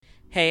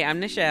Hey,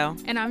 I'm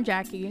Nichelle. And I'm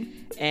Jackie.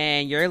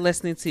 And you're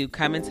listening to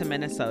Coming to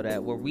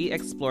Minnesota, where we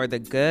explore the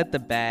good, the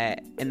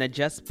bad, and the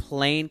just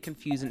plain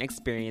confusing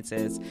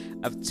experiences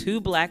of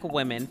two Black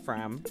women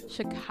from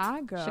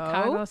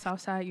Chicago,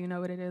 Southside, you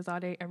know what it is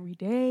all day, every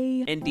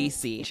day. In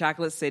D.C.,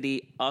 Chocolate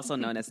City, also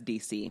known as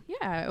D.C.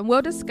 Yeah, and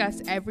we'll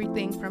discuss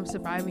everything from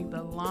surviving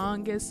the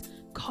longest,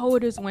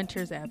 coldest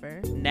winters ever,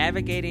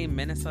 navigating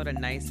Minnesota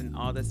nice and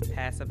all this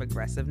passive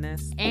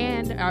aggressiveness,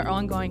 and our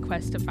ongoing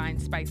quest to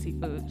find spicy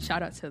food.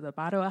 Shout out to the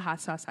bottle of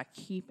hot sauce I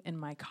keep in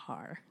my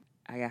car.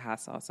 I got hot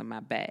sauce in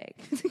my bag.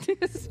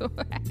 So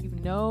you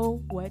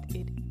know what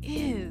it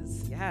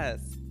is. Yes.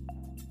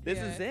 This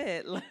is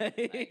it.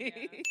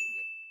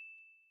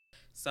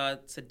 So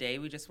today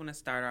we just want to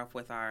start off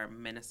with our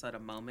Minnesota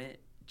moment.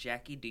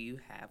 Jackie, do you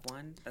have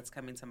one that's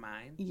coming to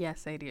mind?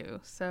 Yes, I do.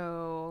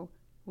 So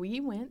we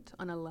went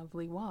on a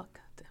lovely walk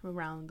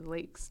around the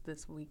lakes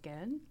this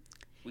weekend.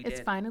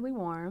 It's finally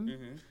warm.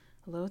 Mm-hmm.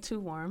 A little too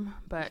warm,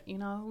 but you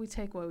know, we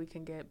take what we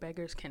can get.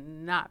 Beggars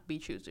cannot be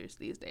choosers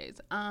these days.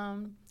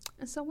 And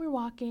so we're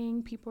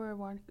walking. People are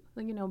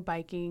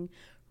biking,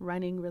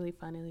 running really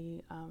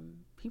funnily.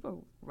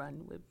 People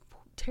run with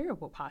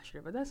terrible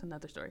posture, but that's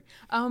another story.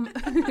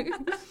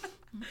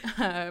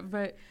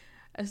 But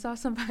I saw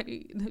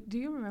somebody. Do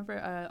you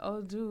remember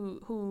old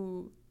dude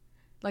who,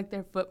 like,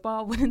 their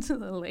football went into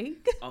the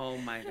lake? Oh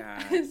my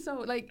god!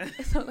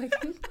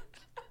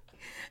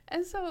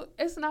 And so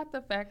it's not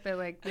the fact that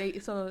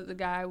the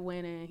guy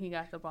went and he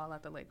got the ball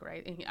out the lake,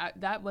 right? And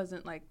that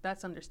wasn't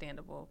that's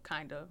understandable,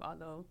 kind of,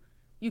 although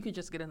you could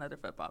just get another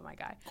football, my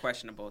guy.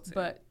 Questionable too.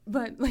 But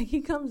like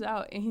he comes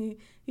out and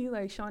he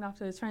like showing off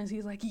to his friends.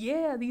 He's like,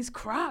 yeah, these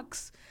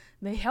Crocs,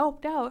 they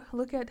helped out.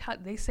 Look at how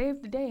they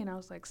saved the day. And I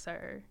was like,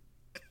 sir,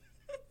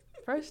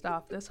 first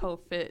off, this whole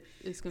fit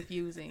is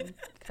confusing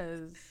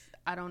because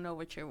I don't know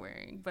what you're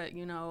wearing. But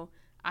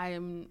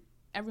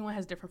everyone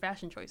has different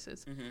fashion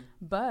choices. Mm-hmm.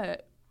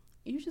 But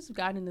you just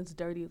got in this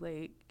dirty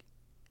lake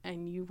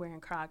and you wearing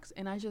Crocs.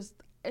 And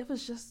it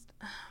was just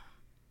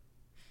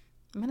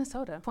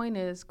Minnesota. Point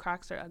is,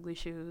 Crocs are ugly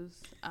shoes.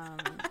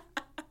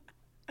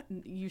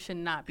 You should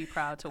not be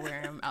proud to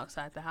wear them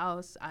outside the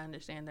house. I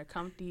understand they're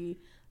comfy.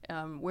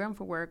 Wear them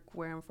for work,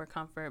 wear them for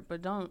comfort,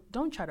 but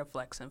don't try to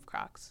flex in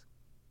Crocs.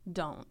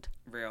 Don't.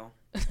 Real.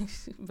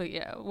 But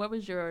yeah, what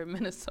was your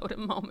Minnesota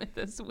moment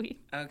this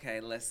week? Okay,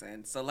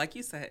 listen. So like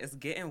you said, it's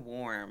getting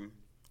warm.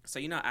 So,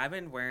 I've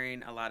been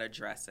wearing a lot of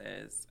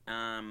dresses,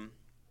 and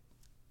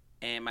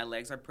my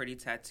legs are pretty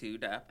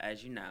tattooed up,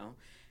 as you know.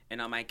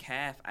 And on my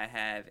calf, I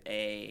have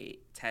a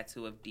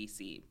tattoo of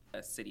DC,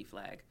 a city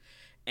flag.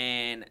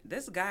 And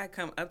this guy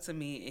come up to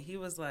me, and he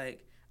was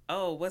like,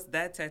 oh, what's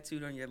that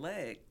tattooed on your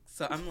leg?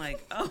 So I'm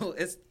like, oh,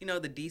 it's, the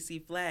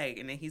DC flag.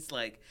 And then he's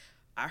like,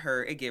 I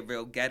heard it get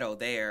real ghetto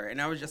there.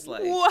 And I was just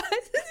like, what?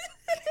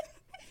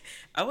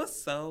 I was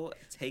so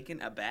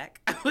taken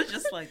aback. I was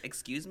just like,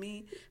 excuse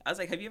me? I was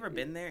like, have you ever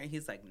been there? And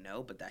he's like,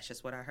 no, but that's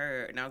just what I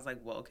heard. And I was like,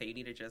 well, okay, you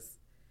need to just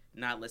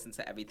not listen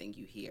to everything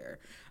you hear.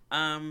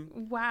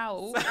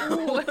 Wow. So,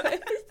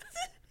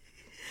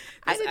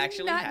 I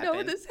did not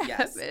know this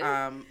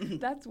happened. Yes.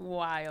 That's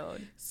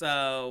wild.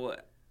 So,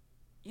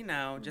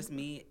 just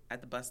me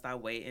at the bus stop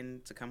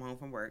waiting to come home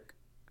from work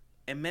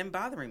and men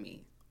bothering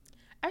me.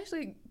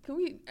 Actually,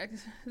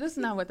 this is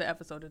not what the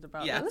episode is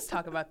about. Yes. Let's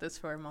talk about this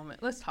for a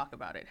moment. Let's talk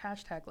about it. #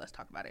 let's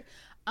talk about it.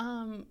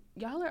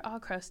 Y'all are all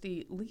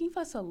crusty. Leave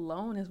us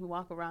alone as we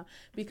walk around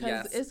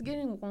because it's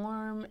getting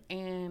warm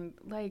and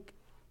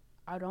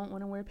I don't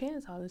want to wear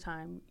pants all the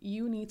time.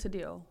 You need to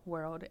deal,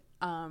 world.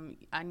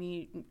 I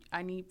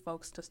need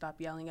folks to stop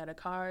yelling at our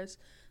cars.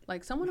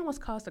 Like, someone almost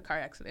caused a car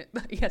accident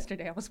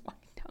yesterday. I was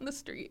walking down the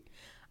street.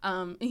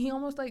 And he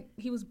almost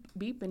he was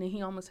beeping and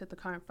he almost hit the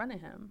car in front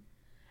of him.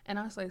 And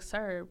I was like,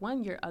 sir,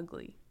 one, you're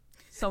ugly.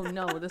 So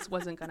no, this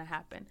wasn't going to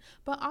happen.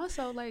 But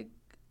also,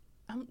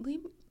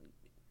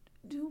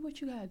 do what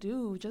you gotta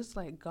do. Just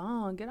go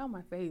on, get out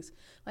my face.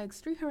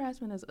 Street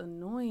harassment is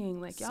annoying.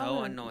 Y'all so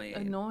are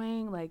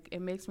annoying.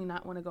 It makes me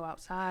not want to go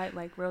outside.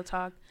 Real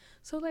talk.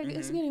 So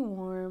it's getting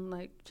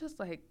warm. Just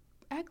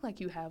act like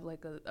you have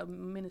a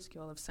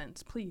minuscule of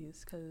sense,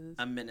 please. Cause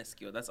a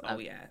minuscule. That's all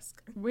we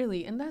ask.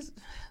 Really, and that's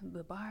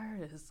the bar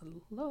is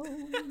low,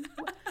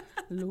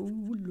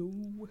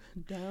 low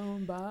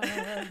down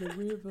by the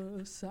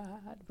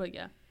riverside. But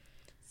yeah.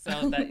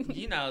 So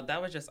that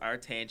that was just our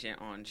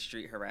tangent on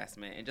street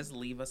harassment, and just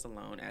leave us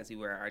alone as we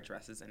wear our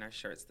dresses and our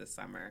shirts this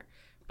summer.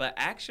 But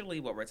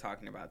actually what we're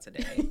talking about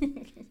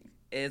today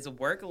is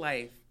work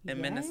life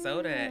in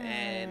Minnesota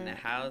and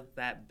how's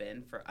that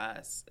been for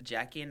us.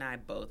 Jackie and I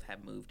both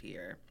have moved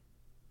here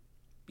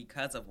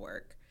because of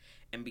work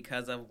and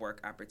because of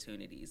work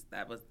opportunities.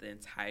 That was the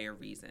entire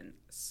reason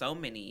so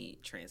many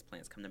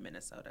transplants come to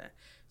Minnesota.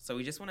 So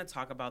we just want to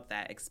talk about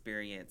that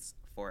experience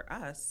for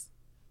us.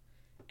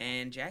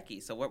 And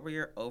Jackie, so what were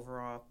your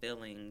overall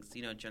feelings,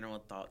 general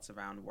thoughts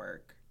around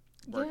working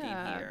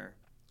here?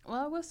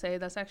 Well, I will say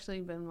that's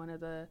actually been one of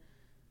the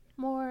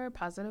more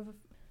positive,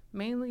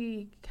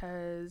 mainly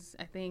because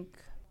I think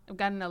I've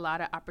gotten a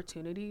lot of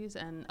opportunities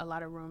and a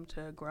lot of room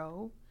to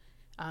grow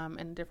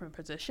in different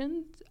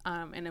positions,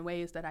 in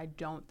ways that I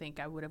don't think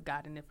I would have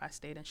gotten if I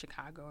stayed in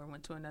Chicago or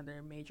went to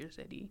another major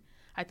city.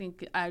 I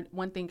think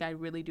one thing I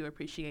really do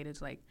appreciate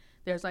is like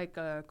there's like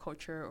a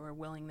culture or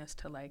willingness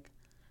to like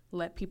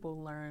let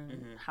people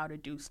learn how to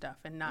do stuff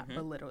and not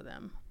belittle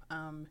them.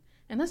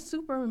 And that's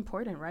super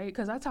important, right?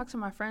 Because I talk to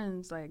my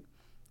friends like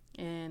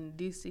in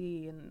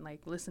DC and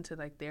like listen to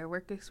like their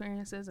work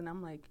experiences, and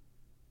I'm like,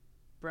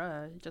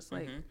 bruh, just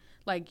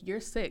like you're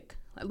sick.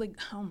 Like,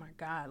 oh my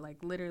God,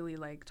 like literally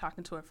like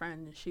talking to a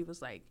friend and she was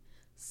like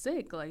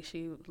sick. Like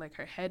like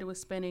her head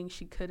was spinning.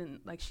 She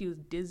couldn't, like she was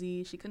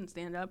dizzy. She couldn't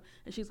stand up.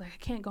 And she's like, I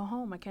can't go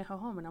home. I can't go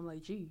home. And I'm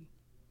like, gee,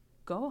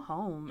 go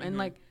home. And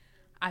like,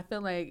 I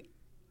feel like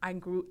I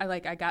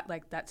got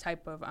like that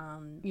type of,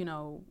 you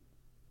know,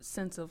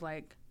 sense of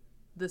like,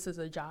 this is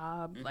a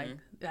job. Like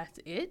that's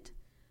it.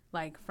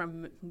 Like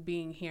from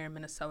being here in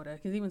Minnesota,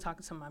 because even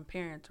talking to my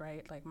parents,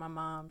 right? Like my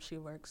mom, she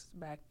works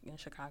back in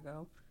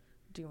Chicago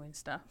doing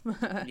stuff.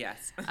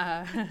 Yes.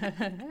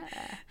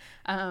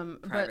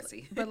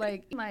 Privacy. But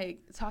like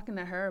talking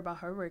to her about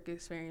her work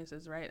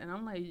experiences, right? And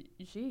I'm like,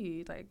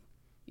 gee, like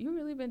you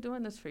really been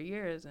doing this for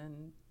years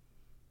and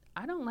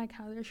I don't like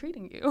how they're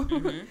treating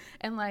you.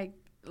 And like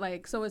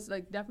so it's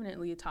like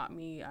definitely taught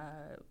me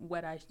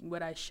what I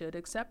should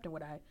accept and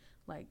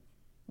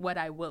what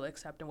I will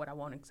accept and what I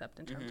won't accept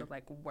in terms of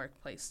like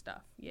workplace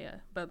stuff. Yeah.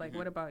 But like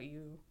what about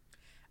you?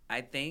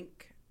 I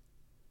think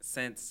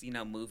since, you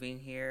know, moving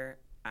here,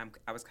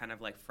 I was kind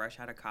of like fresh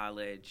out of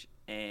college,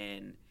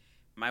 and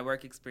my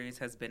work experience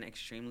has been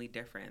extremely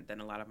different than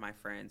a lot of my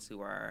friends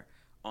who are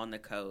on the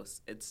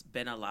coast. It's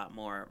been a lot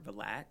more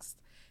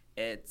relaxed.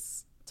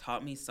 It's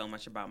taught me so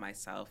much about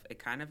myself. It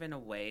kind of in a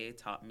way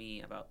taught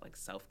me about like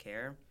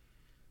self-care,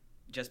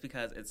 just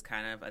because it's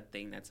kind of a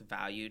thing that's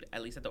valued,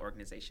 at least at the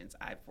organizations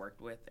I've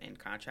worked with and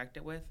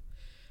contracted with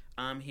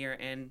here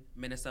in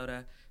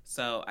Minnesota.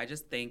 So I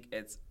just think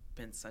it's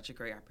been such a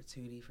great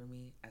opportunity for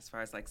me as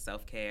far as like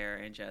self-care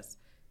and just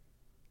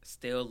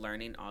still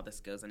learning all the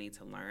skills I need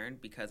to learn,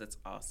 because it's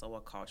also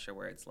a culture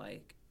where it's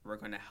like, we're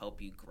going to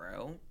help you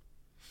grow.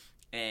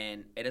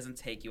 And it doesn't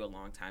take you a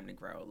long time to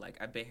grow. Like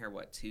I've been here,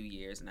 2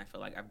 years, and I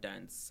feel like I've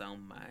done so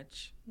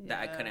much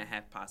that I couldn't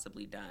have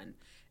possibly done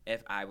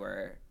if I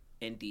were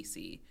in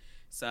DC.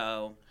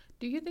 So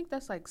do you think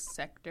that's like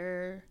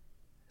sector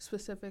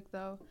specific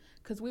though?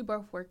 Because we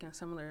both work in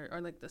similar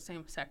or like the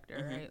same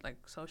sector, right? Like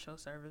social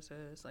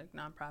services, like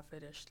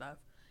nonprofit-ish stuff.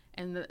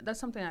 And that's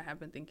something I have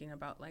been thinking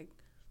about. Like,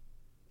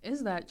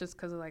 is that just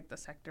because of like the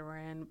sector we're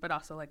in, but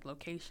also like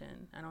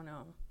location? I don't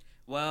know.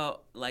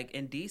 Well, like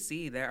in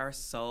DC, there are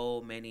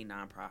so many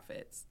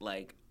nonprofits.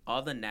 Like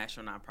all the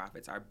national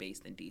nonprofits are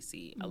based in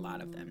DC. A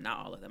lot of them, not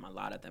all of them. A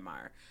lot of them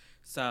are.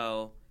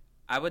 So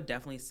I would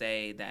definitely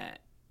say that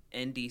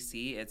in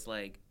DC, it's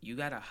like you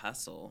gotta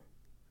hustle,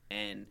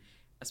 and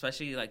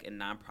especially like in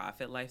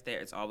nonprofit life, there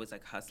it's always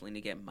like hustling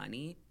to get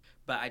money.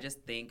 But I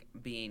just think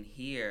being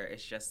here,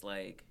 it's just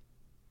like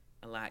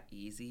a lot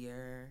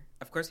easier.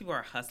 Of course, people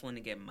are hustling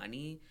to get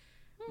money,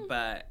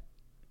 but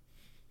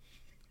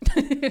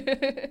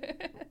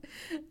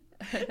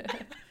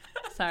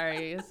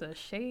sorry, it's a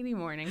shady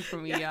morning for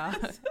me, y'all.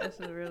 It's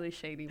a really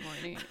shady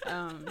morning.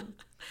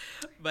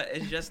 But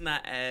it's just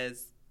not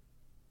as.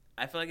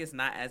 I feel like it's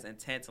not as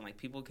intense, and like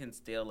people can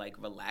still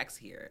like relax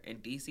here. In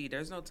DC,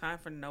 there's no time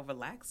for no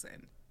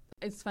relaxing.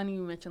 It's funny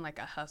you mentioned like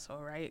a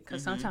hustle, right?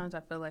 Because sometimes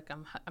I feel like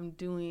I'm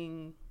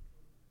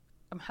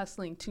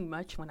hustling too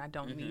much when I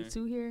don't need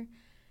to here.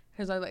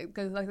 Because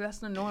like that's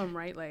the norm,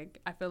 right? Like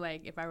I feel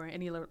like if I were in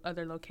any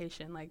other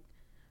location, like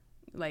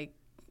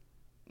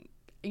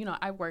you know,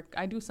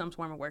 I do some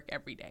form of work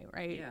every day,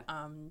 right?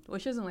 Yeah.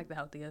 Which isn't like the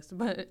healthiest,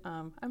 but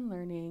I'm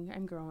learning,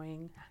 I'm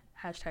growing.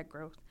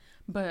 #growth.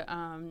 But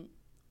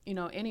you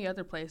know, any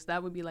other place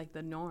that would be like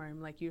the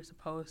norm. Like you're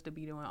supposed to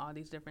be doing all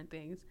these different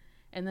things.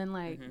 And then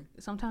like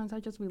sometimes I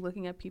just be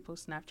looking at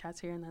people's Snapchats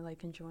here and they're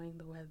like enjoying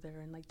the weather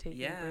and like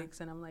taking breaks,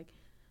 and I'm like,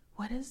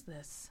 what is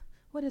this?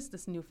 What is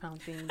this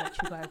newfound thing that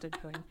you guys are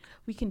doing?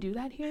 We can do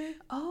that here?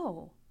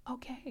 Oh,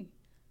 okay.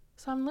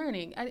 So I'm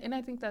learning. And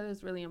I think that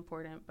is really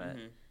important. But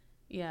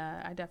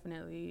yeah, I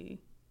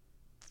definitely,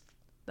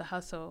 the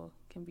hustle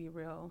can be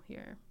real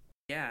here.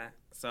 Yeah.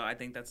 So I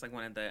think that's like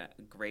one of the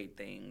great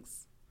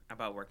things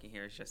about working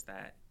here is just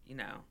that, you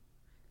know,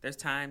 there's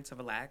time to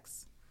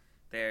relax.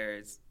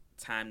 There's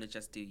time to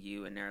just do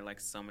you. And there are like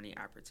so many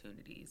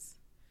opportunities.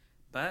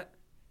 But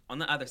on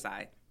the other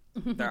side,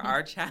 there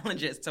are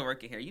challenges to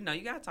working here. You know,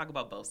 you got to talk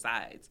about both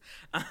sides.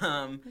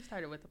 We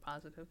started with the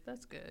positive.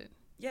 That's good.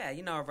 Yeah,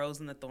 you know, a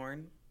rose and a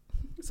thorn.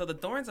 So the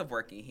thorns of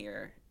working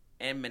here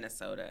in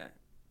Minnesota.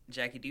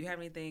 Jackie, do you have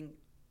anything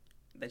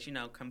that, you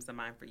know, comes to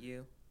mind for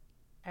you?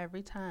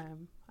 Every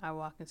time I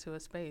walk into a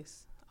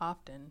space,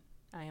 often,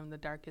 I am the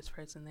darkest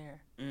person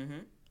there.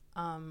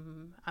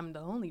 I'm the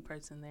only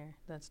person there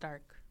that's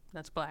dark,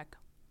 that's black.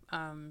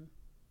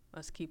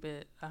 Let's keep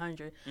it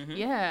 100.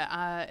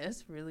 Yeah,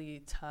 it's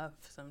really tough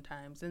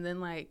sometimes. And then,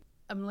 like,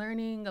 I'm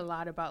learning a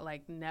lot about,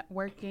 like,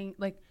 networking.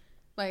 Like,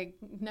 Like,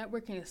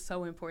 networking is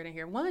so important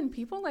here. One,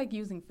 people like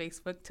using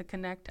Facebook to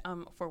connect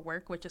for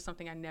work, which is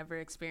something I never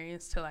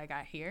experienced till I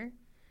got here.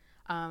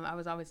 I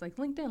was always like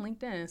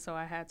LinkedIn. So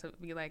I had to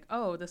be like,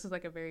 oh, this is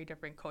like a very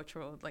different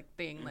cultural like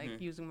thing, like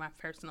using my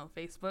personal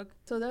Facebook.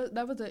 So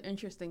that was an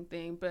interesting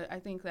thing. But I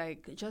think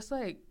like just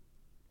like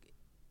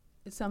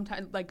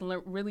sometimes like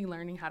really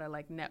learning how to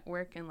like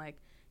network and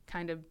like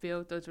kind of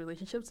build those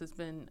relationships has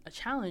been a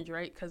challenge,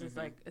 right? Because it's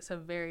like it's a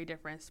very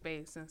different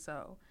space. And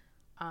so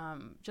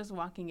just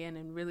walking in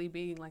and really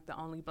being like the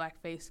only black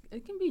face,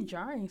 it can be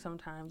jarring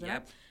sometimes.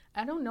 Yep.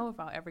 I don't know if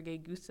I'll ever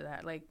get used to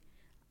that. Like,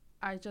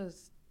 I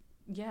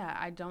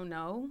don't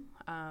know.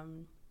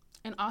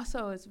 And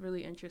also, it's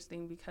really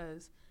interesting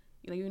because,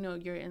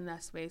 you're in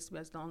that space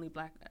as the only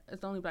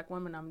black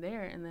woman. I'm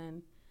there, and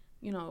then,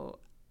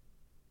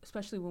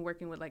 especially when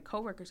working with like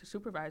coworkers or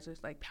supervisors,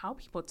 like how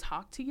people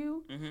talk to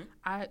you.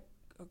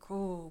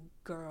 Oh,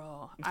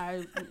 girl,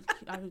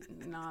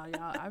 nah,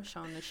 y'all. I've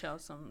shown the show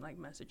some like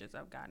messages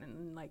I've gotten,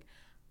 and like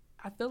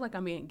I feel like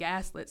I'm being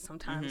gaslit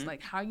sometimes.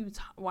 Like,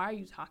 why are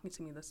you talking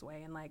to me this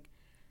way? And like,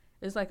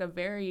 it's like a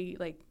very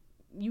like,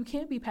 you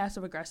can't be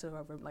passive aggressive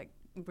over like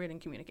written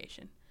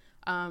communication,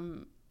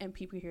 and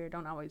people here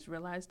don't always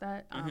realize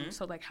that.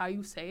 So like how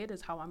you say it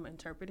is how I'm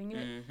interpreting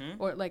it,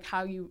 or like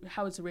how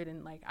it's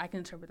written. Like I can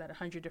interpret that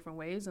 100 different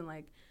ways, and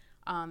like.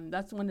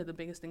 That's one of the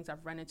biggest things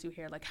I've run into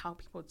here. Like how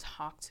people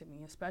talk to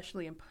me,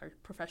 especially in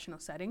professional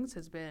settings,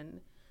 has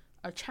been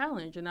a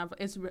challenge, and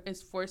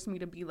it's forced me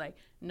to be like,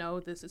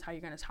 no, this is how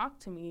you're going to talk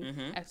to me,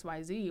 X,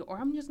 Y, Z, or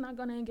I'm just not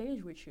going to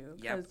engage with you,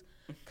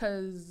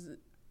 because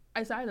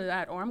it's either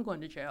that or I'm going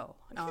to jail.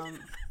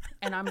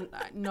 And I'm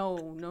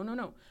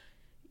no.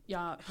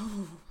 Yeah,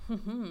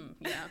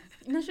 yeah.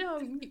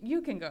 Michelle,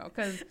 you can go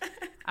because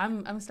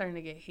I'm starting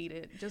to get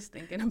heated just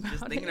thinking about it.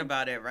 Just thinking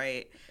about it,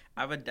 right?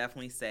 I would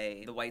definitely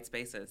say the white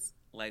spaces.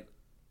 Like,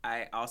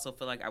 I also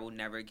feel like I will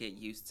never get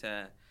used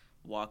to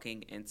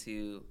walking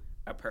into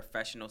a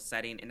professional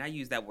setting, and I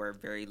use that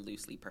word very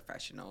loosely,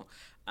 professional,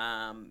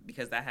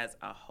 because that has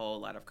a whole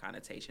lot of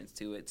connotations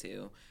to it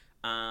too.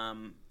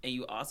 And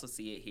you also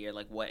see it here,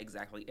 like what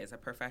exactly is a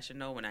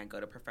professional. When I go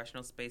to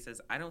professional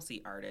spaces, I don't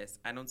see artists,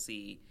 I don't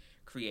see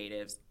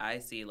creatives, I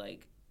see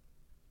like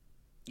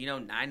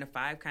 9 to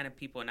 5 kind of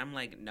people, and I'm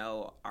like,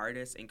 no,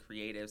 artists and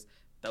creatives,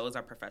 those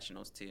are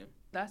professionals too.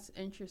 That's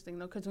interesting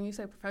though, because when you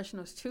say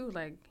professionals too,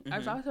 like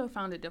I've also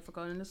found it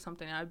difficult, and it's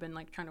something I've been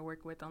like trying to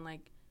work with on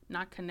like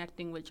not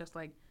connecting with just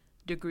like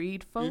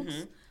degreed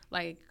folks.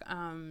 Like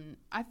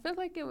I feel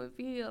like it would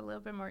be a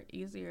little bit more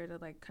easier to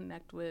like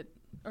connect with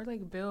or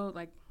like build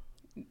like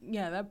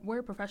that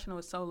word professional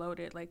is so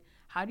loaded. Like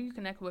how do you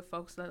connect with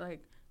folks that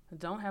like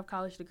don't have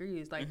college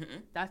degrees? Like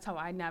that's how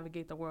I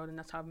navigate the world, and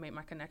that's how I make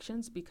my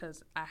connections,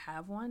 because I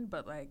have one.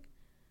 But like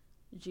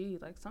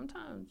like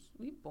sometimes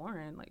we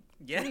boring. Like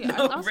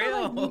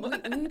real.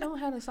 Like, we don't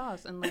have the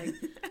sauce, and like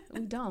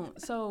we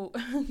don't. So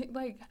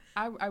like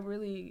I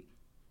really.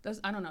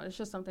 I don't know. It's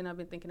just something I've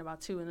been thinking about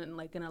too. And then,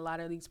 like in a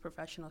lot of these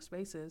professional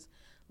spaces,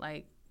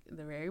 like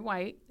they're very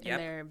white and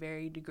they're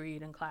very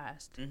degreed and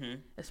classed,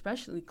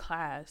 especially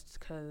classed.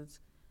 Because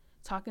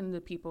talking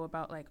to people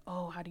about like,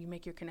 oh, how do you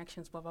make your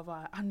connections? Blah blah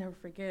blah. I'll never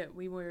forget.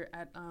 We were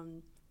at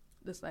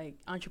this like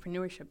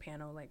entrepreneurship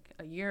panel like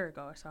a year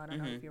ago or so. I don't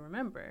know if you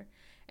remember.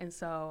 And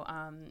so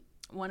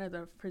one of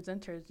the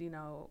presenters,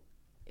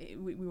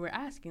 we were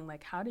asking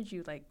like, how did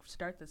you like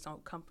start this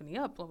company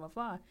up? Blah blah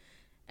blah.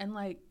 And,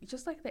 like,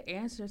 just, like, the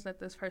answers that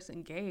this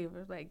person gave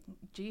were, like,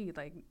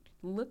 like,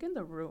 look in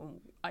the room.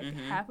 Like,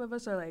 half of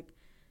us are,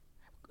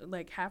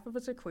 like, half of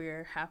us are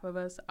queer. Half of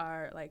us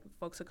are, like,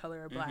 folks of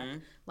color or black.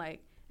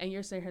 Like, and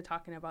you're sitting here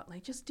talking about,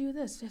 like, just do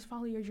this. Just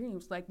follow your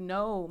dreams. Like,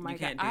 no, my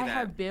God. I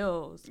have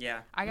bills. Yeah.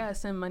 I got to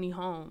send money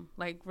home.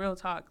 Like, real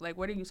talk. Like,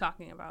 what are you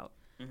talking about?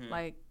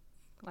 Like,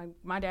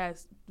 my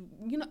dad's,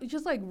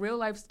 just, like, real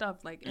life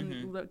stuff. Like,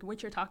 and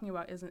what you're talking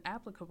about isn't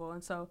applicable.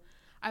 And so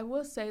I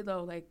will say,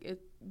 though, like,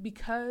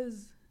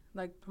 because,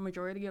 like, the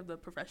majority of the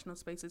professional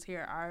spaces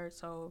here are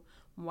so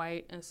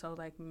white and so,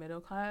 like, middle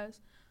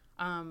class,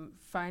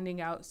 finding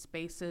out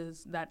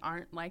spaces that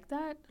aren't like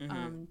that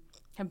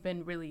have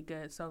been really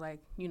good. So, like,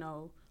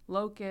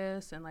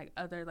 Locus and, like,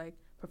 other, like,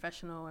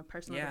 professional and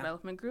personal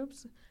development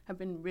groups have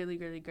been really,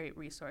 really great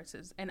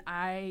resources. And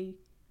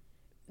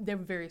they're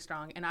very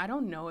strong. And I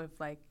don't know if,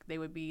 like, they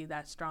would be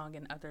that strong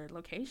in other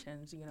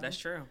locations, That's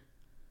true.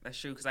 That's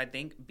true, because I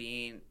think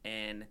being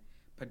in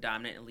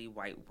predominantly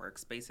white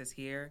workspaces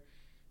here,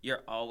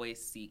 you're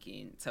always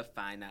seeking to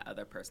find that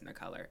other person of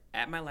color.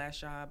 At my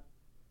last job,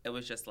 it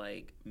was just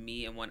like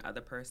me and one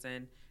other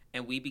person,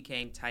 and we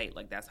became tight.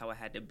 Like that's how it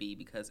had to be,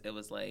 because it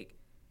was like,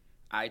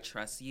 I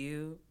trust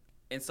you.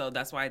 And so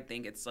that's why I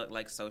think it's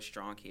like so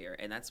strong here.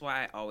 And that's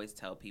why I always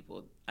tell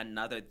people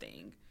another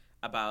thing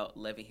about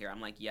living here. I'm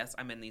like, yes,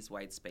 I'm in these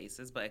white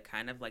spaces, but it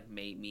kind of like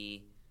made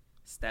me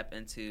step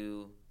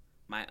into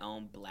my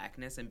own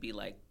blackness and be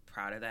like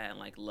proud of that, and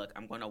like, look,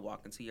 I'm going to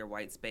walk into your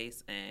white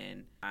space,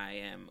 and I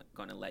am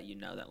going to let you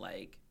know that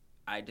like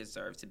I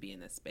deserve to be in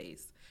this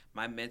space.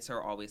 My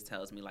mentor always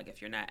tells me like,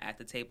 if you're not at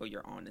the table,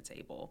 you're on the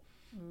table.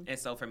 And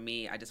so for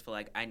me, I just feel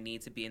like I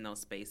need to be in those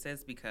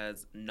spaces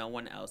because no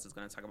one else is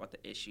going to talk about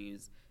the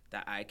issues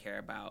that I care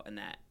about and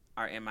that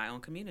are in my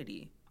own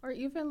community. Or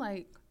even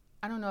like,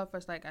 I don't know if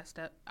it's like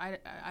I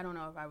don't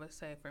know if I would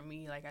say for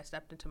me, like I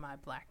stepped into my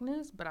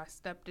Blackness, but I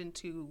stepped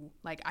into,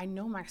 like, I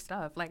know my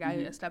stuff. Like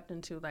I stepped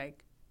into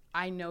like,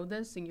 I know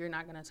this and you're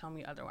not going to tell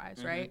me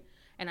otherwise, right?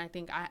 And I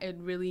think it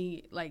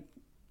really like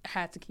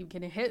had to keep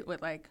getting hit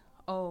with like,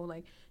 oh,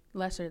 like,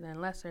 lesser than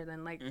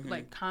like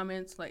like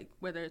comments, like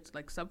whether it's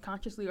like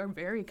subconsciously or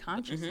very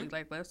consciously,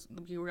 like let's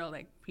be real,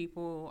 like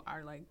people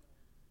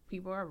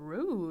are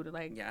rude,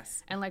 like,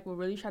 yes, and like will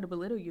really try to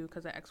belittle you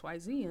because of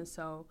XYZ. And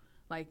so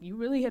like you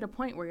really hit a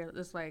point where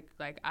it's like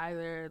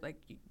either like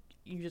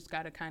you just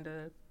gotta kind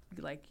of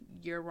be like,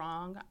 you're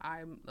wrong,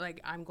 I'm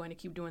going to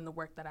keep doing the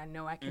work that I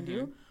know I can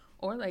do,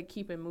 or like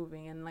keep it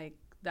moving and like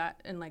that,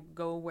 and like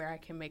go where I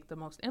can make the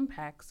most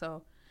impact.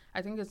 So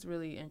I think it's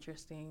really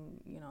interesting,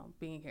 you know,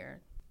 being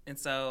here. And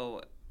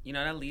so, you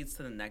know, that leads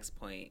to the next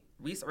point.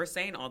 We're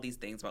saying all these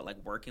things about like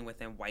working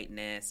within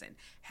whiteness and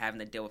having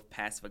to deal with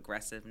passive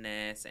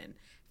aggressiveness and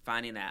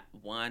finding that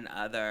one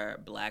other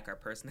Black or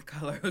person of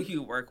color who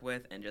you work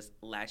with and just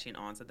latching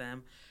onto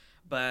them.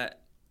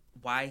 But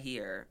why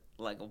here?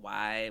 Like,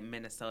 why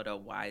Minnesota?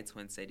 Why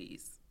Twin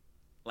Cities?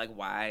 Like,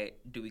 why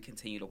do we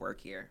continue to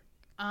work here?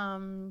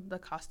 The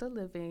cost of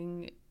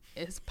living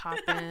is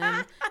popping.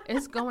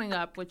 It's going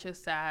up, which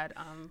is sad.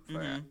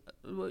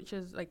 Which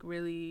is like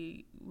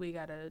really, we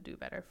gotta do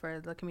better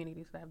for the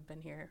communities that have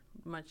been here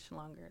much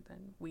longer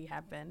than we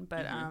have been.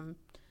 But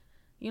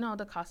you know,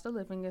 the cost of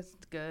living is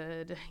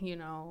good. You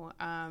know,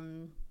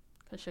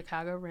 the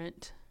Chicago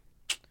rent,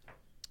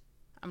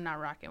 I'm not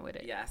rocking with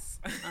it. Yes.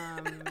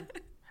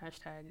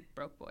 Hashtag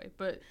broke boy.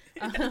 But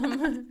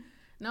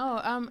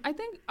no, I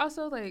think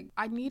also like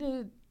I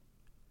needed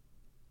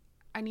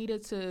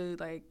to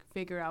like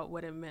figure out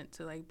what it meant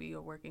to like be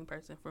a working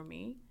person for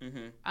me.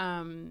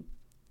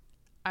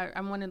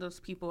 I'm one of those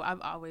people, I've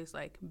always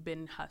like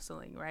been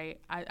hustling, right?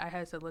 I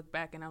had to look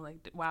back and I'm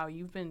like, wow,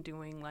 you've been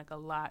doing like a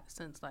lot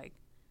since like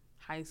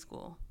high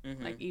school,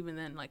 like even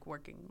then like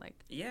working,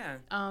 like, yeah.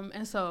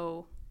 And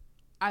so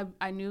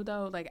I knew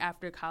though, like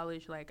after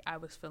college, like I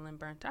was feeling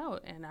burnt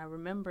out, and I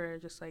remember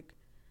just like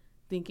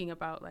thinking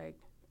about like,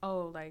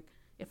 oh, like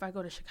if I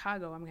go to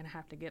Chicago, I'm gonna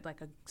have to get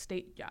like a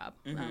state job,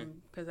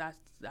 because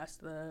that's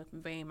the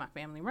vein my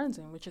family runs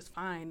in, which is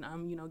fine.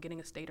 You know, getting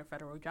a state or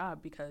federal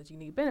job because you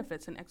need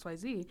benefits and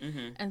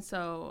XYZ. And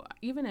so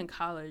even in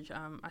college,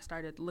 I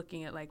started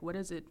looking at like, what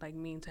does it like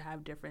mean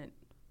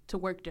to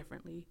work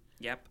differently?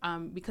 Yep.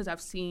 Because I've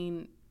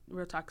seen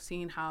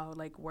how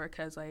like work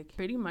has like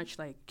pretty much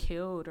like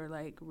killed or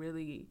like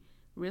really,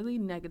 really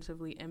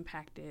negatively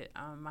impacted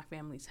my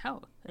family's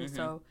health. And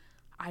so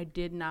I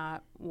did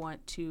not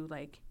want to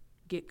like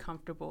get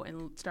comfortable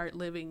and start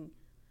living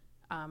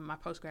my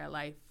post-grad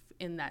life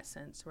in that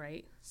sense,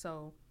 right?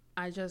 So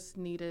I just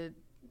needed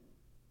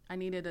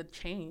a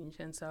change,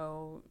 and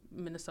so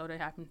Minnesota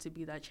happened to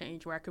be that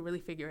change where I could really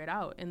figure it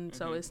out. And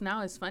so it's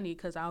funny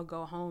because I'll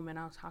go home and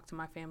I'll talk to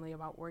my family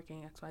about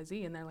working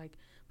XYZ, and they're like,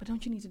 but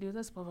don't you need to do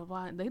this, blah blah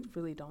blah, and they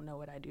really don't know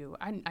what I do.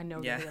 I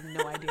know they have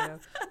no idea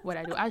what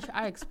I do.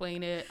 I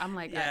explain it. I'm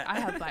like, I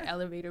have my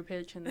elevator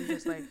pitch, and they're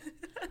just like,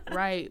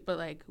 right, but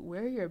like,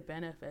 where are your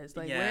benefits?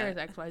 Like, where is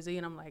XYZ?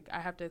 And I'm like, I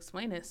have to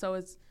explain it.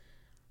 So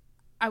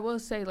I will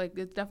say, like,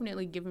 it's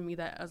definitely given me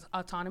that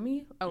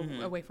autonomy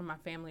away from my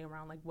family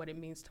around, like, what it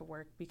means to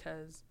work,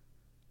 because,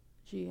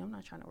 I'm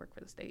not trying to work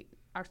for the state.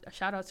 A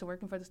shout out to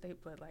working for the state,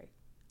 but, like,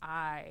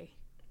 I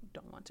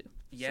don't want to.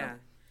 Yeah.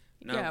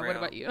 So, what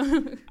about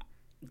you?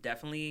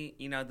 Definitely,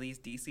 you know, these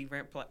DC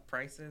rent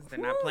prices, they're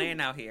not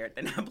playing out here.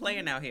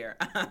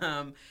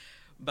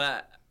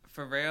 But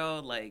for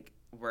real, like,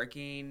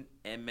 working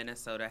in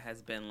Minnesota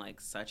has been, like,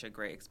 such a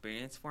great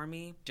experience for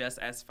me, just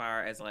as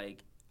far as,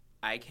 like,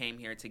 I came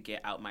here to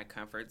get out my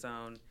comfort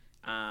zone.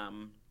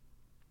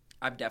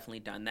 I've definitely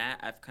done that.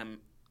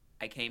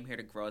 I came here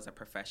to grow as a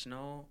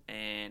professional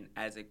and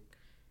as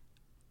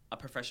a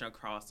professional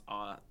across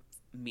all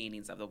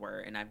meanings of the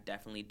word, and I've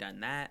definitely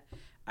done that.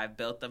 I've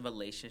built the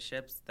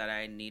relationships that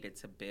I needed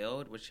to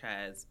build, which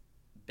has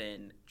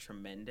been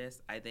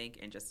tremendous, I think,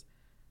 in just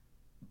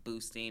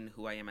boosting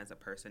who I am as a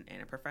person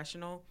and a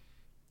professional.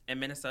 And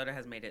Minnesota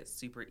has made it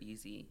super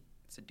easy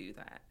to do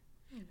that.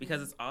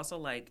 Because it's also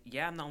like,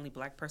 I'm the only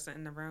Black person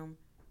in the room,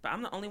 but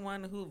I'm the only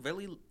one who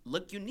really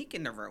look unique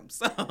in the room.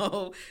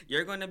 So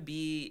you're going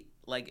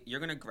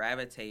to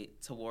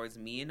gravitate towards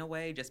me in a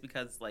way just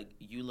because, like,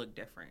 you look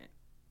different.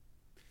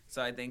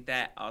 So I think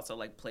that also,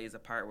 like, plays a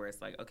part where it's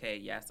like, okay,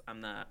 yes,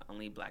 I'm the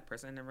only Black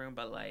person in the room,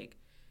 but, like,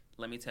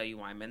 let me tell you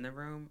why I'm in the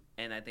room.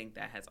 And I think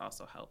that has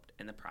also helped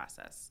in the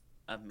process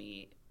of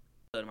me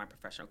building my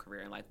professional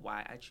career and, like,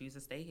 why I choose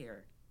to stay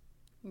here.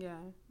 Yeah,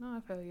 no,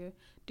 I feel you.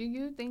 Do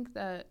you think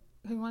that,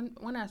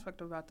 one aspect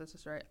about this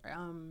is, right,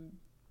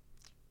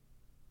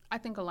 I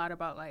think a lot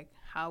about, like,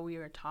 how we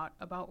were taught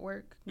about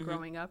work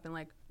growing up and,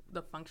 like,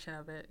 the function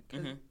of it.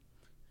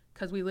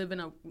 Because we live in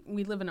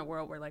a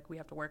world where, like, we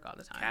have to work all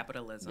the time.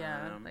 Capitalism.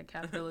 Yeah, like,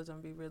 capitalism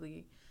be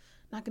really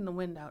knocking the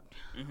wind out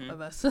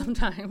of us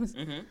sometimes.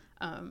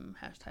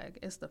 Hashtag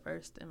it's the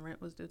first and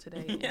rent was due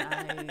today,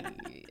 and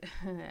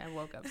I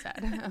woke up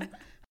sad.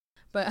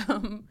 But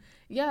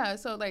yeah,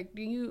 so like,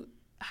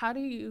 how do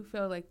you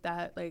feel like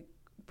that, like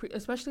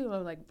especially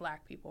with like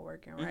Black people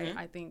working, right?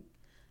 I think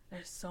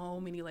there's so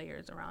many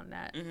layers around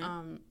that.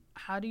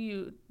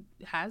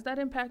 Has that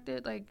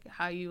impacted like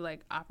how you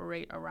like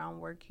operate around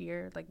work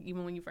here? Like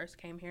even when you first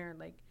came here,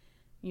 like,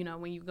 you know,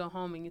 when you go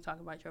home and you talk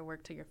about your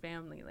work to your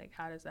family, like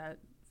how does that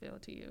feel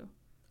to you?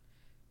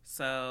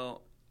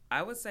 So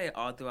I would say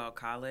all throughout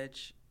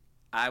college,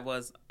 I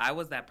was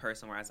that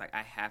person where I was like,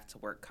 I have to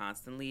work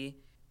constantly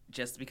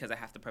just because I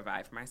have to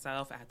provide for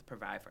myself. I have to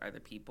provide for other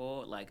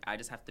people. Like I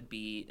just have to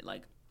be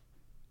like,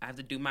 I have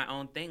to do my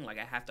own thing. Like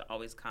I have to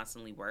always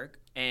constantly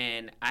work.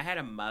 And I had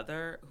a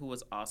mother who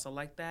was also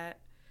like that.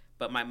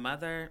 But my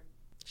mother,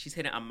 she's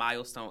hitting a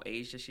milestone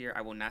age this year.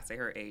 I will not say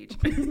her age.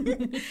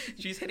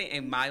 She's hitting a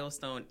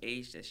milestone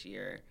age this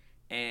year.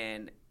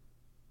 And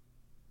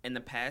in the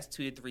past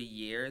 2 to 3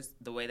 years,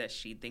 the way that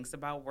she thinks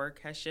about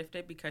work has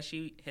shifted because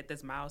she hit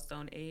this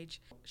milestone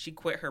age. She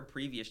quit her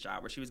previous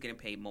job where she was getting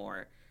paid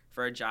more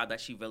for a job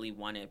that she really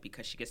wanted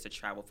because she gets to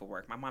travel for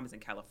work. My mom is in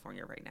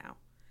California right now,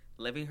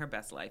 living her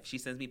best life. She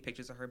sends me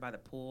pictures of her by the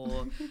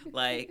pool,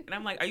 like, and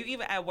I'm like, are you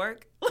even at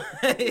work?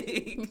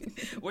 Like,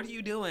 what are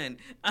you doing?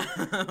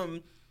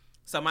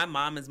 So my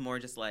mom is more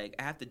just like,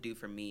 I have to do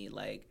for me.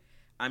 Like,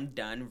 I'm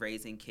done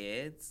raising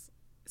kids,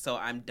 so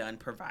I'm done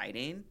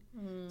providing.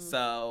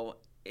 So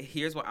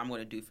here's what I'm going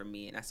to do for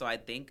me. And so I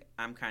think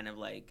I'm kind of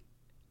like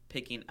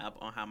picking up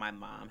on how my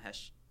mom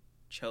has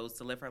chose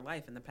to live her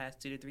life in the past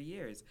 2 to 3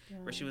 years,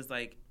 where she was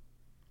like,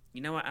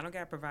 you know what? I don't got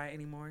to provide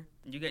anymore.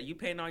 You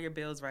paying all your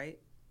bills, right?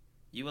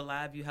 You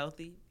alive? You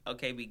healthy?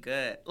 Okay, we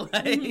good.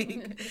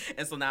 Like,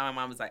 and so now my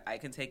mom is like, I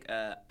can take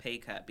a pay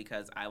cut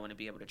because I want to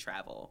be able to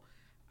travel.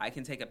 I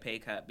can take a pay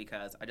cut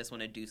because I just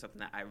want to do something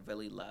that I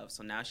really love.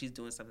 So now she's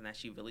doing something that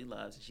she really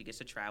loves, and she gets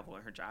to travel,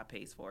 and her job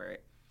pays for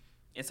it.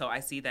 And so I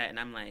see that, and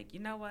I'm like,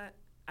 you know what?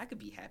 I could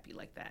be happy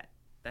like that.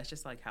 That's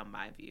just like how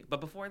my view. But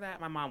before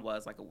that, my mom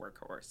was like a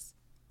workhorse,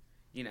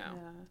 you know,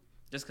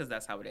 just because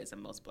that's how it is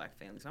in most Black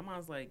families. My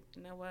mom's like,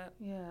 you know what?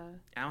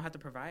 I don't have to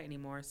provide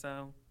anymore,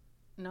 so.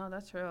 No,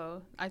 that's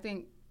real. I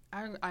think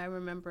I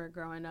remember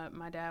growing up,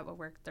 my dad would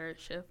work third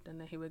shift, and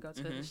then he would go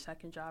to his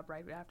second job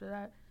right after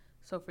that.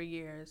 So for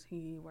years,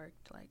 he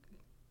worked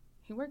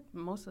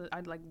most of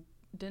I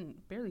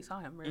barely saw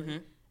him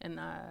really. And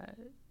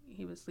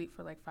he would sleep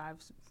for like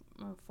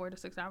 4 to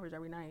 6 hours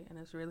every night, and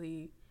it's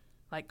really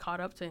like caught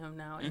up to him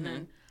now. And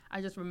then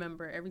I just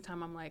remember every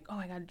time I'm like, oh,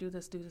 I got to do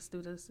this.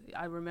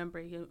 I remember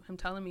him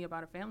telling me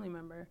about a family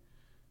member.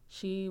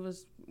 She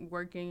was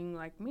working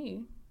like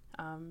me,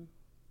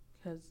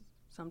 because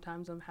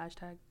sometimes I'm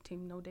hashtag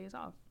team no days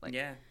off. Like,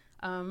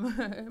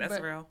 that's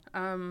real.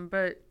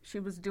 But she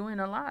was doing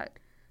a lot.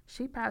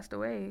 She passed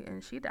away,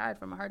 and she died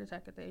from a heart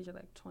attack at the age of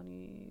like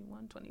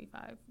 21,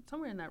 25,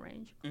 somewhere in that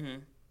range.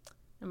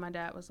 And my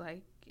dad was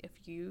like, if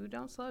you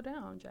don't slow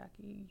down,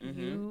 Jackie,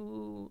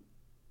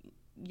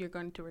 you're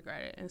going to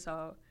regret it. And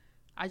so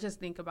I just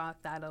think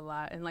about that a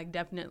lot, and like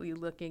definitely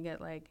looking at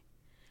like,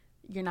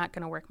 you're not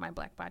going to work my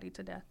Black body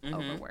to death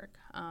over work.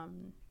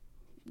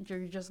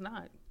 You're just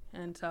not.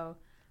 And so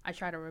I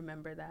try to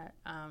remember that,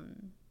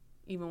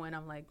 even when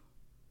I'm like,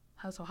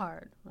 hustle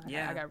hard.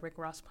 I got Rick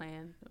Ross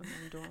playing when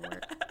I'm doing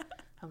work.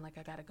 I'm like,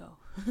 I gotta go.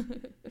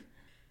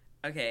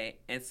 Okay,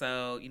 and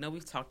so, you know,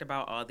 we've talked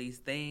about all these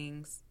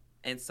things,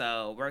 and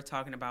so we're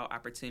talking about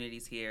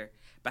opportunities here.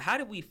 But how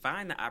do we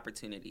find the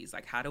opportunities?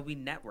 Like, how do we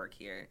network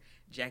here?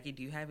 Jackie,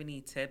 do you have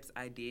any tips,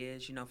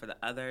 ideas, you know, for the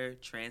other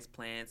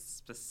transplants,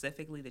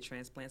 specifically the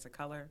transplants of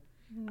color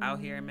out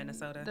here in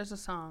Minnesota? There's a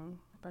song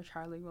by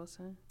Charlie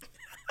Wilson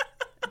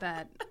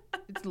that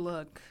it's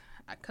Look.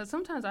 Because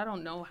sometimes I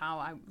don't know how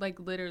I, like,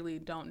 literally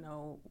don't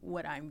know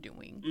what I'm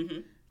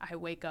doing. I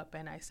wake up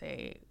and I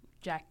say,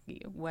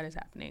 Jackie, what is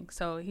happening?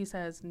 So he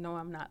says, no,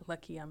 I'm not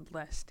lucky. I'm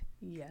blessed.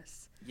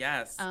 Yes.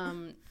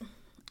 And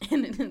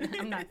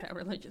I'm not that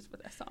religious,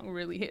 but that song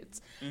really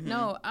hits.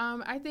 No,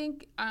 I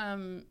think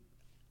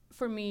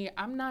for me,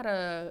 I'm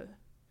a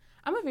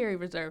very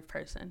reserved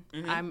person.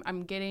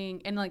 I'm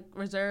getting, and like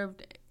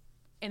reserved,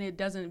 and it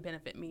doesn't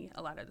benefit me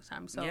a lot of the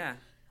time. So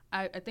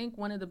I think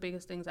one of the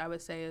biggest things I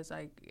would say is,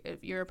 like,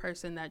 if you're a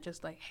person that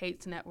just, like,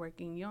 hates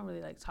networking, you don't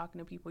really like talking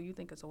to people, you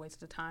think it's a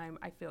waste of time,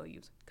 I feel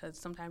you, because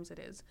sometimes it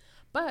is.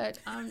 But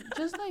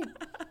just, like,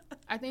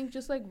 I think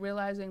just, like,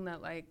 realizing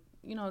that, like,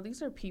 you know,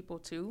 these are people,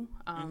 too.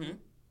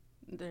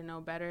 They're no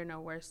better,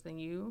 no worse than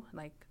you.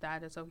 Like,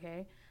 that is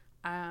okay.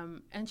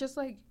 And just,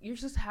 like, you're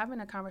just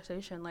having a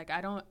conversation. Like,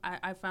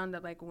 I found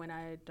that, like, when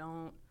I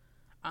don't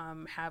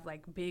have,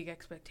 like, big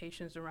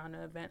expectations around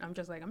an event, I'm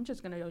just, like, I'm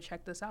just going to go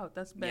check this out.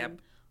 That's been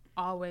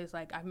always,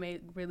 like, I've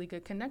made really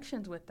good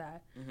connections with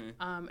that.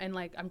 And,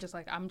 like, I'm just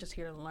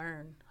here to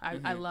learn.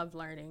 I love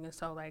learning. And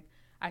so, like,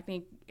 I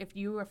think if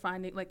you are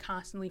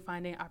constantly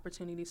finding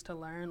opportunities to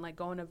learn, like,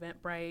 go on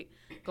Eventbrite,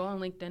 go on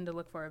LinkedIn to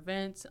look for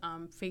events.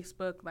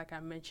 Facebook, like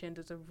I mentioned,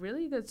 is a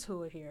really good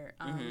tool here.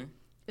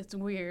 it's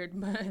weird,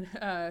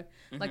 but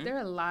like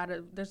there's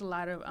a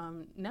lot of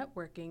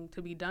networking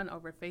to be done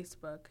over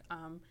Facebook.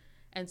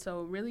 And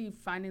so really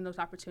finding those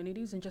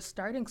opportunities and just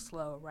starting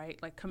slow, right?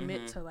 Like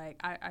commit to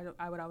like,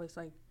 I would always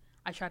like,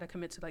 I try to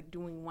commit to like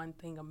doing one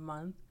thing a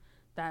month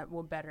that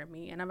will better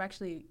me. And I've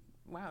actually,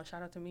 wow,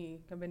 shout out to me.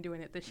 I've been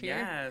doing it this year.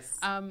 Yes.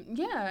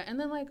 Yeah. And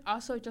then like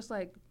also just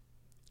like,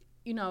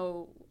 you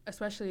know,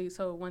 especially,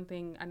 so one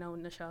thing I know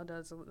Nichelle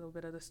does a little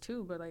bit of this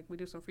too, but like we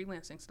do some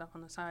freelancing stuff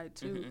on the side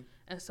too.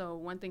 And so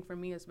one thing for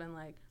me has been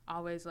like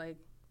always like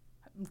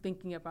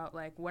thinking about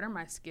like what are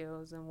my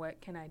skills and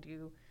what can I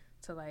do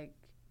to like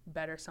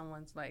better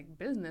someone's like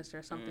business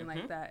or something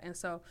like that. And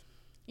so,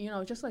 you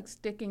know, just like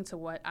sticking to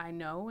what I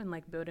know and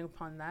like building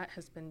upon that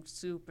has been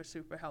super,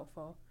 super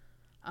helpful.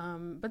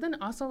 But then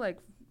also like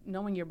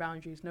knowing your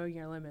boundaries, knowing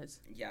your limits.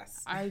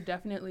 Yes.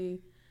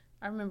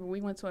 I remember we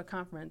went to a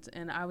conference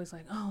and I was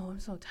like, oh, I'm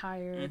so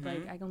tired.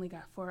 Like I only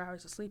got 4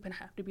 hours of sleep and I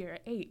have to be here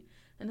at 8.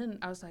 And then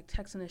I was like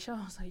texting the show.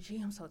 I was like,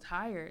 gee, I'm so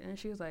tired. And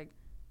she was like,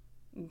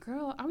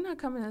 girl, I'm not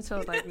coming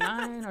until like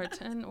 9 or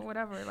 10 or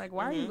whatever. Like,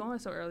 why are you going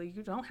so early?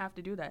 You don't have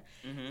to do that.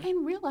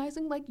 And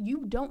realizing like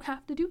you don't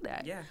have to do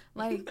that. Yeah.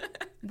 Like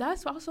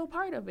that's also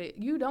part of it.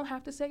 You don't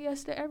have to say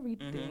yes to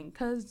everything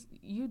because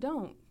you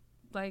don't.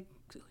 Like,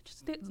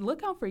 just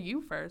look out for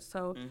you first.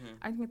 So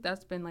I think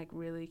that's been like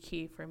really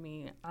key for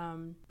me.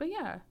 But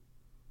yeah,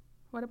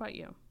 what about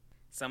you?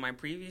 So my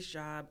previous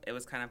job, it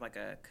was kind of like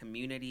a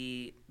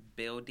community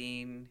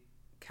building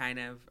kind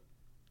of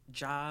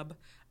job.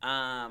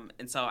 And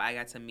so I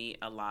got to meet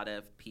a lot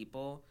of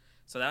people.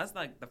 So that was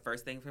like the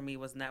first thing for me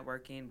was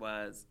networking,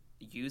 was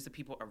use the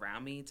people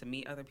around me to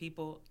meet other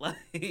people.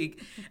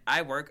 Like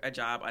I work a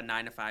job a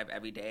 9 to 5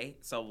 every day.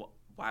 So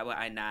why would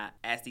I not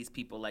ask these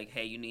people like,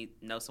 hey, you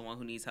know someone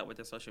who needs help with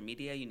their social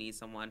media? You need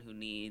someone who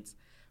needs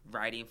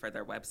writing for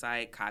their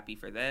website, copy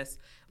for this.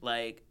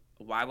 Like,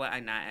 why would I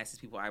not ask these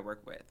people I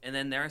work with? And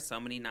then there are so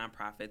many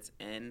nonprofits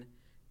in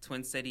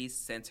Twin Cities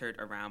centered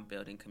around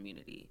building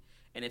community.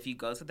 And if you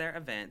go to their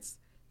events,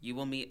 you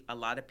will meet a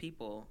lot of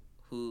people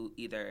who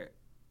either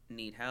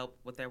need help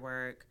with their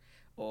work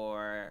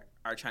or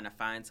are trying to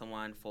find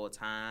someone full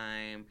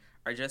time,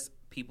 or just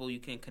people you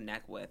can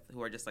connect with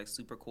who are just like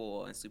super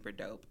cool and super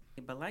dope.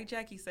 But like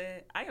Jackie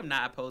said, I am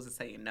not opposed to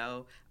saying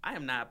no. I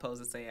am not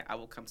opposed to saying I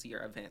will come to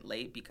your event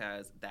late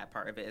because that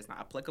part of it is not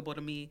applicable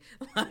to me.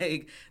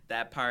 Like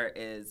that part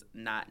is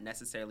not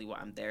necessarily what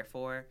I'm there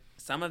for.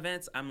 Some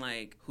events I'm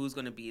like, who's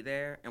going to be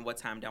there and what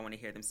time do I want to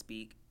hear them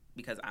speak?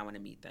 Because I want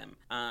to meet them.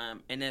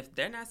 And if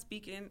they're not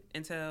speaking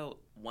until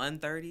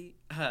 1:30,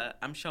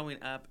 I'm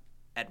showing up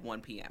at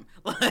 1 p.m.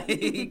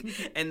 Like,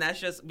 and that's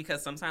just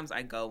because sometimes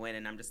I go in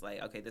and I'm just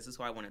like, okay, this is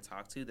who I want to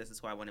talk to. This is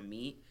who I want to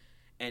meet.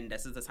 And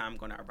this is the time I'm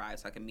going to arrive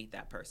so I can meet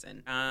that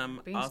person.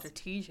 Being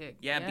strategic.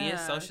 Yeah, being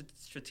so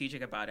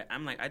strategic about it.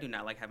 I'm like, I do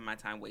not like having my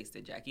time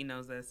wasted. Jackie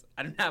knows this.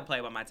 I do not play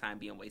about my time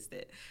being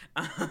wasted.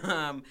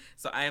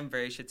 So I am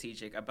very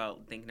strategic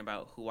about thinking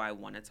about who I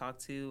want to talk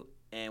to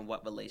and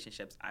what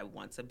relationships I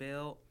want to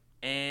build.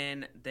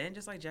 And then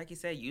just like Jackie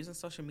said, using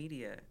social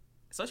media.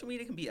 Social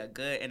media can be a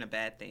good and a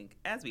bad thing,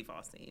 as we've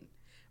all seen.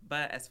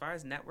 But as far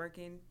as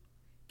networking,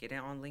 get in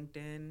on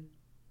LinkedIn,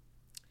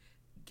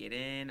 get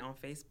in on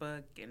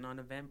Facebook, getting on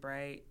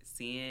Eventbrite,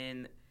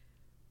 seeing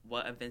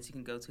what events you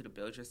can go to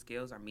build your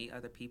skills or meet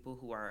other people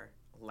who are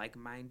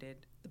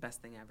like-minded, the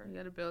best thing ever. You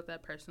got to build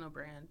that personal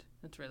brand.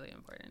 That's really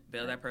important.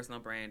 Build that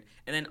personal brand.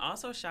 And then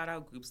also shout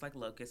out groups like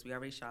Locust. We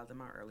already shouted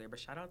them out earlier, but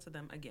shout out to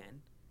them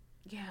again.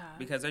 Yeah.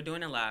 Because they're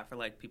doing a lot for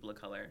like people of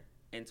color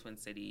in Twin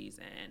Cities,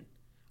 and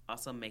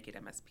also Make It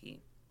MSP.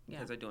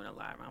 Because they're doing a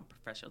lot around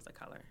professionals of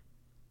color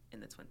in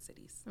the Twin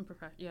Cities. And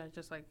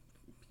just like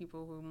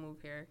people who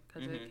move here,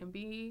 because it can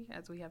be,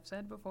 as we have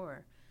said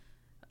before,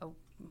 a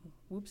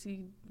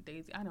whoopsie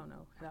daisy. I don't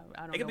know.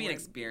 I don't. It could be an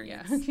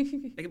experience.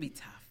 It could be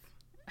tough.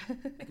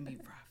 It can be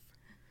rough.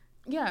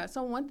 Yeah.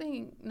 So one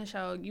thing,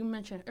 Nichelle, you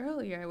mentioned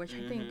earlier, which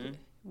I think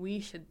we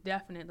should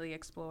definitely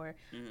explore.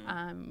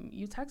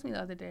 You texted me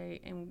the other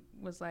day and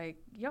was like,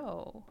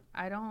 "Yo,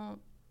 I don't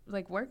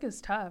like work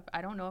is tough.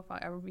 I don't know if I'll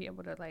ever be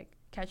able to like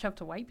catch up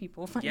to white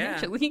people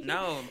financially." Yeah.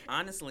 No,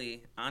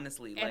 honestly.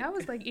 And I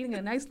was like eating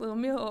a nice little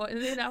meal, and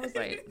then I was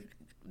like,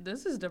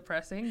 this is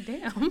depressing.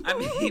 Damn. I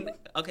mean,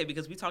 okay,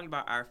 because we talked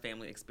about our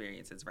family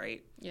experiences,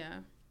 right? Yeah.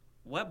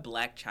 What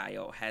black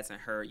child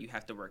hasn't heard you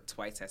have to work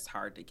twice as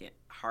hard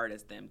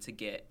as them to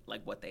get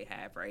like what they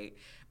have, right?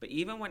 But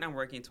even when I'm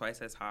working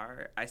twice as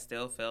hard, I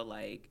still feel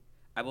like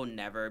I will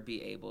never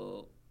be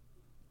able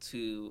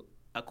to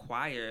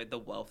acquire the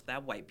wealth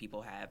that white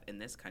people have in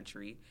this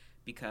country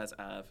because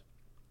of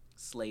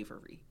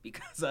slavery,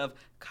 because of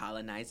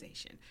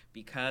colonization,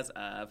 because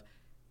of,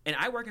 and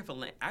I work in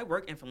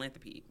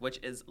philanthropy, which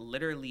is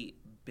literally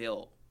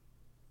built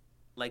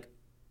like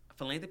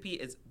philanthropy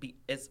is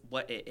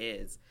what it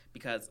is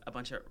because a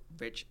bunch of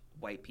rich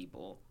white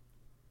people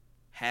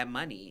have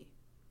money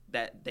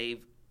that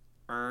they've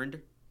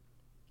earned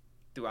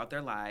throughout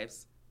their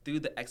lives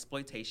through the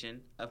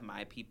exploitation of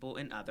my people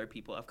and other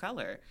people of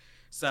color.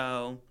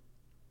 So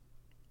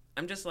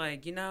I'm just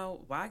like,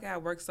 why I gotta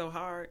work so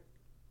hard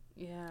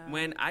Yeah.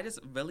 When I just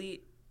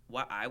really,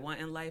 what I want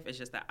in life is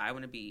just that I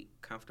want to be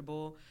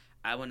comfortable.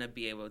 I want to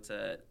be able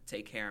to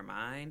take care of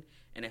mine.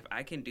 And if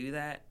I can do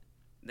that,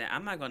 then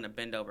I'm not going to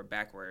bend over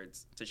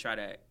backwards to try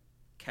to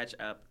catch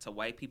up to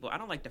white people. I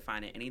don't like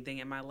defining anything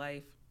in my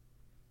life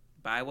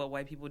by what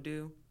white people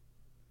do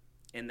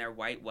in their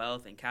white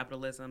wealth and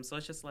capitalism. So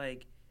it's just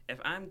like, if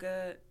I'm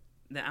good,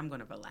 then I'm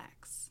going to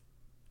relax.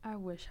 I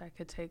wish I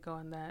could take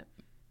on that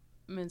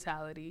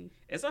mentality.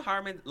 It's a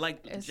hard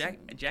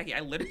Jackie, I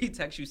literally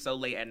text you so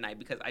late at night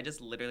because I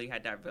just literally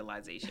had that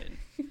realization.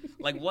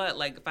 Like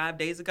 5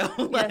 days ago?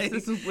 Yes,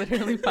 this was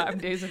literally 5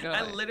 days ago.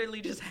 I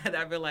literally just had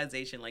that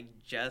realization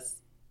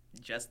just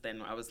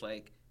then. I was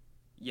like,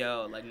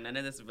 yo, like none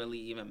of this really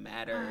even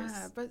matters.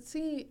 But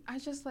see, I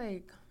just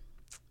like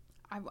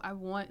I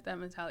want that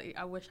mentality.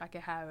 I wish I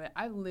could have it.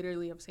 I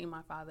literally have seen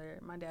my father,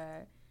 my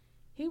dad,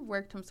 he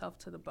worked himself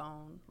to the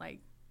bone,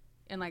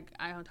 and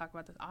I don't talk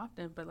about this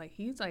often, but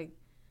he's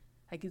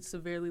he's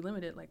severely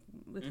limited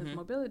with his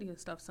mobility and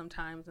stuff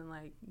sometimes, and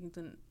he's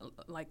in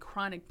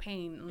chronic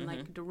pain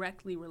and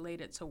directly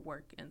related to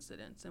work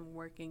incidents and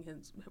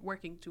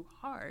working too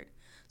hard.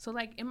 So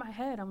in my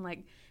head I'm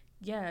like,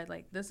 yeah,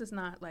 this is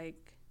not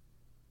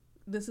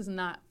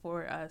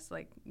for us.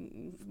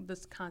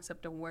 This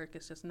concept of work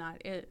is just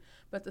not it.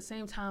 But at the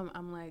same time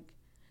I'm like,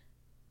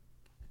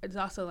 it's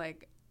also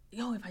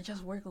yo, if I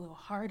just work a little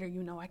harder,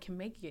 I can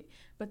make it.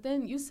 But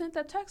then you sent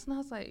that text, and I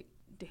was like,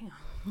 damn.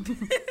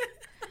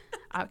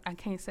 I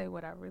can't say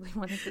what I really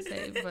wanted to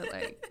say, but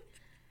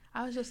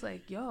I was just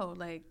like, yo,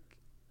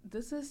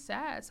 this is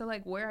sad. So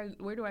where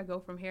do I go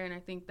from here? And I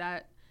think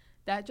that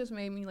just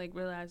made me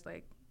realize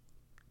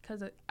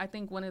because I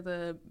think one of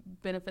the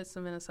benefits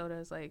of Minnesota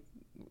is I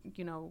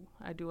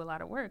do a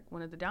lot of work.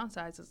 One of the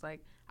downsides is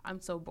I'm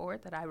so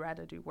bored that I'd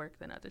rather do work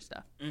than other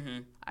stuff.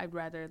 I'd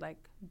rather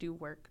do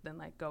work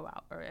than go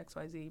out or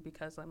XYZ,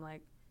 because I'm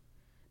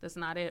that's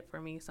not it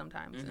for me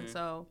sometimes. And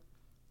so,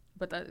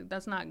 but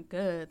that's not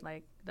good.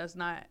 That's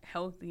not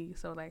healthy.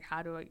 So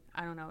how do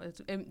I don't know.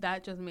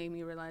 That just made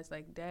me realize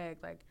dag,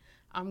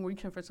 I'm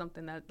reaching for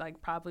something that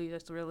probably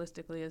just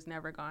realistically is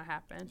never gonna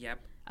happen. Yep.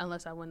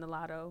 Unless I win the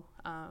lotto.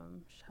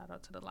 Shout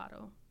out to the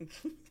lotto.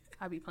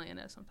 I be playing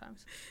that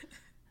sometimes.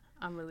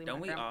 I'm really Don't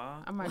we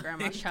all? I'm my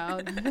grandma's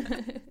child.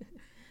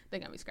 They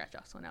got me scratch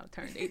offs when I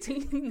turned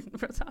 18.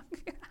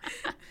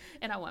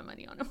 And I won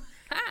money on them.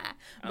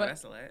 But,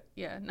 that's lit.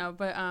 Yeah, no,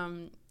 but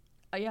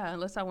yeah,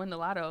 unless I win the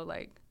lotto,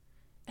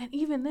 and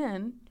even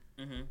then,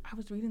 I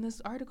was reading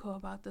this article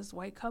about this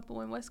white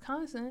couple in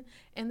Wisconsin,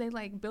 and they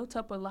built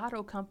up a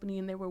lotto company,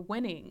 and they were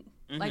winning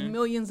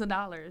millions of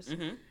dollars.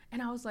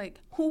 And I was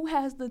like, who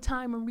has the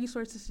time and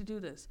resources to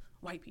do this?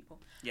 White people.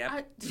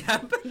 Yeah.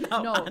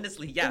 No,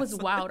 honestly, yes. It was a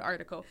wild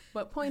article.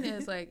 But point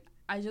is,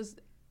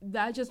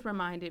 that just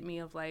reminded me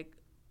of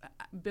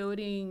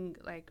building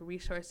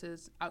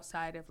resources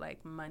outside of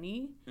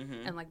money,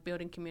 and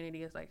building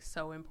community is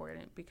so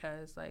important,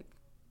 because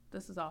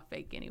this is all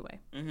fake anyway.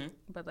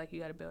 But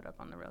you got to build up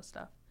on the real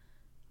stuff.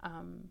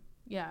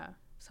 Yeah.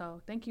 So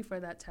thank you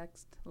for that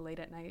text late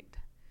at night.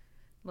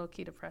 Low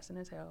key depressing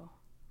as hell,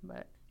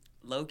 but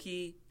low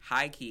key,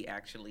 high key,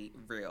 actually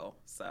real.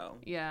 So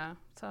yeah.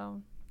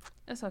 So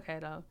it's okay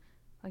though.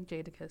 Like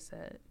Jadakiss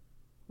said,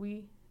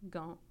 we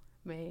gon'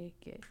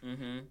 make it.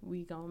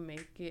 We gon'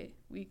 make it.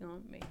 We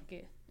gon' make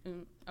it.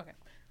 Okay.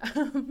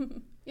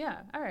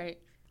 Yeah. All right.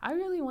 I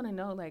really want to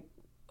know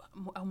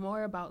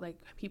more about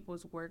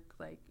people's work,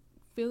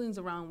 feelings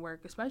around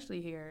work,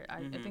 especially here.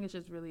 I think it's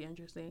just really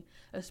interesting,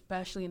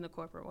 especially in the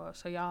corporate world.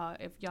 So y'all,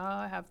 if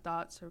y'all have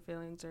thoughts or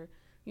feelings or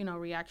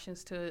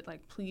reactions to it,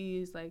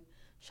 please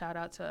shout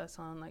out to us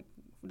on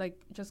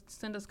just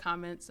send us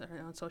comments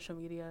on social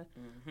media,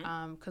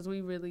 because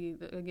we really,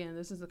 again,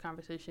 this is the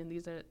conversation.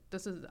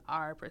 This is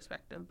our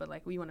perspective, but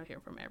we want to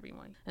hear from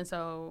everyone. And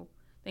so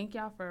thank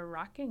y'all for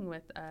rocking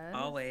with us.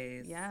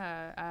 Always.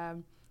 Yeah.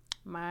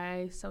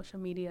 My social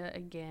media,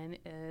 again,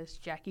 is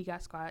Jackie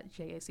Got Squat,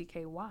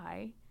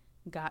 JACKY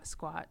Got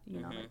Squat,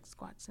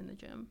 squats in the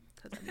gym,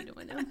 because I be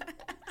doing them.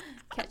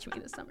 Catch me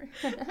this summer.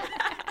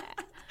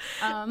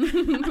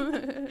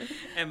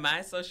 And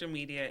my social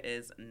media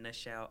is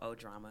Nichelle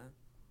O'Drama.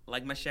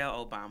 Like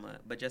Michelle Obama,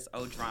 but just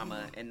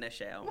O'Drama and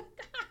Nichelle.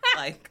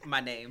 My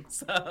name.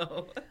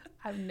 So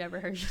I've never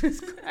heard you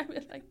describe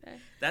it like that.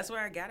 That's where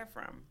I got it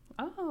from.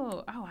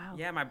 Oh wow.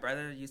 Yeah, my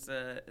brother used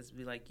to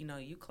be like,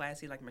 you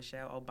classy like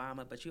Michelle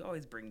Obama, but you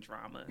always bring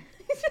drama.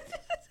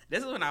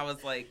 This is when I was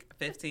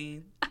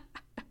 15.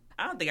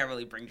 I don't think I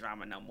really bring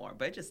drama no more,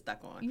 but it just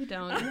stuck on. You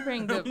don't. You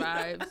bring good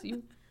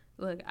vibes.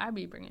 Look, I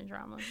be bringing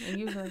drama, and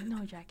you're like,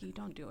 no, Jackie,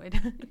 don't do it.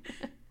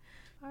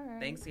 All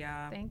right. Thanks,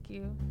 y'all. Thank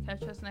you.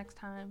 Catch us next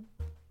time.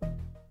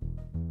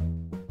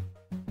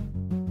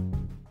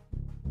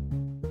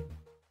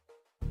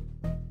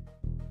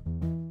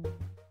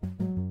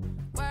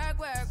 Work,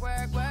 work,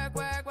 work, work,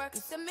 work, work.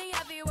 You see me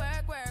heavy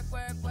work, work,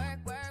 work,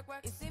 work, work,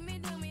 work. You see me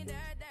do me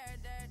dirt,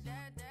 dirt, dirt,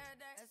 dirt, dirt,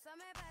 dirt. That's how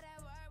me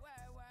better work,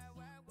 work, work,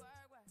 work,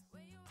 work, work.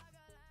 When you walk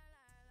a line,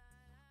 line,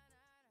 line,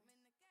 line,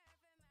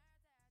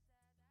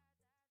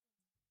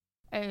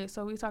 line. I'm in the cafe, Hey,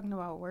 so we talking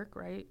about work,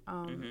 right?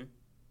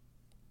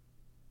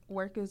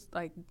 Work is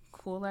like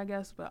cool, I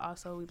guess, but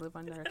also we live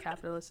under a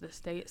capitalist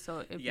state.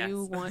 So if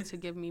you want to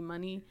give me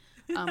money,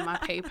 my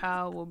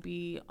PayPal will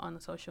be on the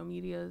social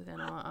medias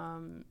and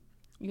on,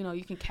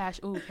 you can Cash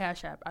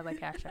App. I like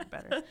Cash App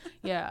better.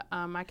 Yeah,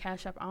 my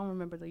Cash App, I don't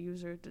remember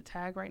the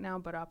tag right now,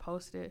 but I'll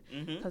post it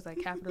because like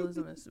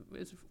capitalism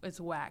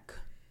is whack.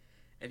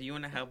 If you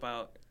want to help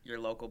out your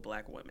local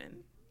Black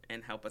women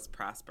and help us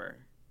prosper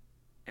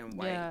in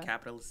white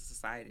capitalist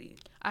society.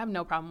 I have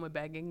no problem with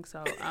begging,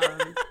 so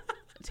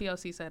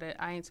TLC said it.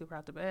 I ain't too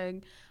proud to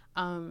beg.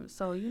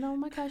 So,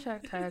 my Cash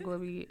App tag will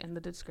be in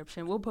the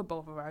description. We'll put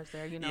both of ours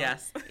there,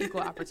 Yes.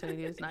 Equal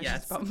opportunity is not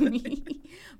just about me.